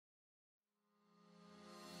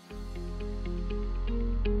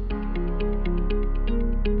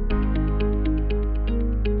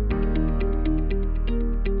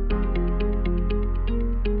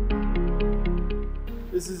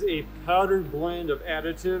powdered blend of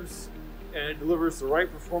additives, and it delivers the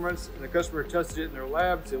right performance, and the customer tested it in their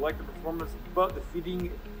labs. They like the performance, but the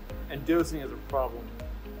feeding and dosing is a problem.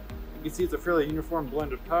 You can see it's a fairly uniform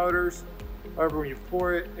blend of powders. However, when you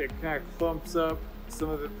pour it, it kind of clumps up. Some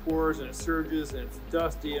of it pours and it surges and it's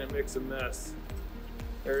dusty and it makes a mess.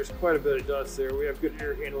 There's quite a bit of dust there. We have good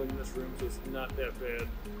air handling in this room, so it's not that bad.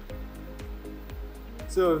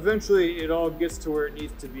 So eventually it all gets to where it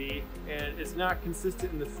needs to be, and it's not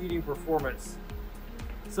consistent in the feeding performance.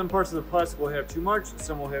 Some parts of the plastic will have too much,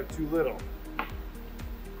 some will have too little.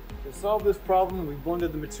 To solve this problem, we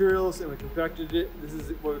blended the materials and we compacted it. This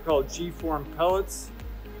is what we call G-form pellets.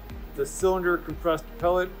 It's a cylinder compressed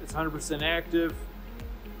pellet. It's 100% active.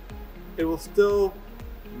 It will still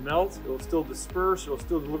melt, it will still disperse, it will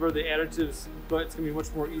still deliver the additives, but it's going to be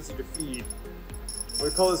much more easy to feed. We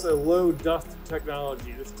call this a low dust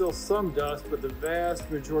technology. There's still some dust, but the vast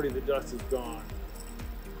majority of the dust is gone.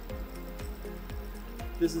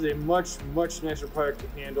 This is a much nicer product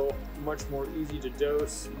to handle, much more easy to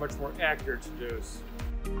dose, much more accurate to dose.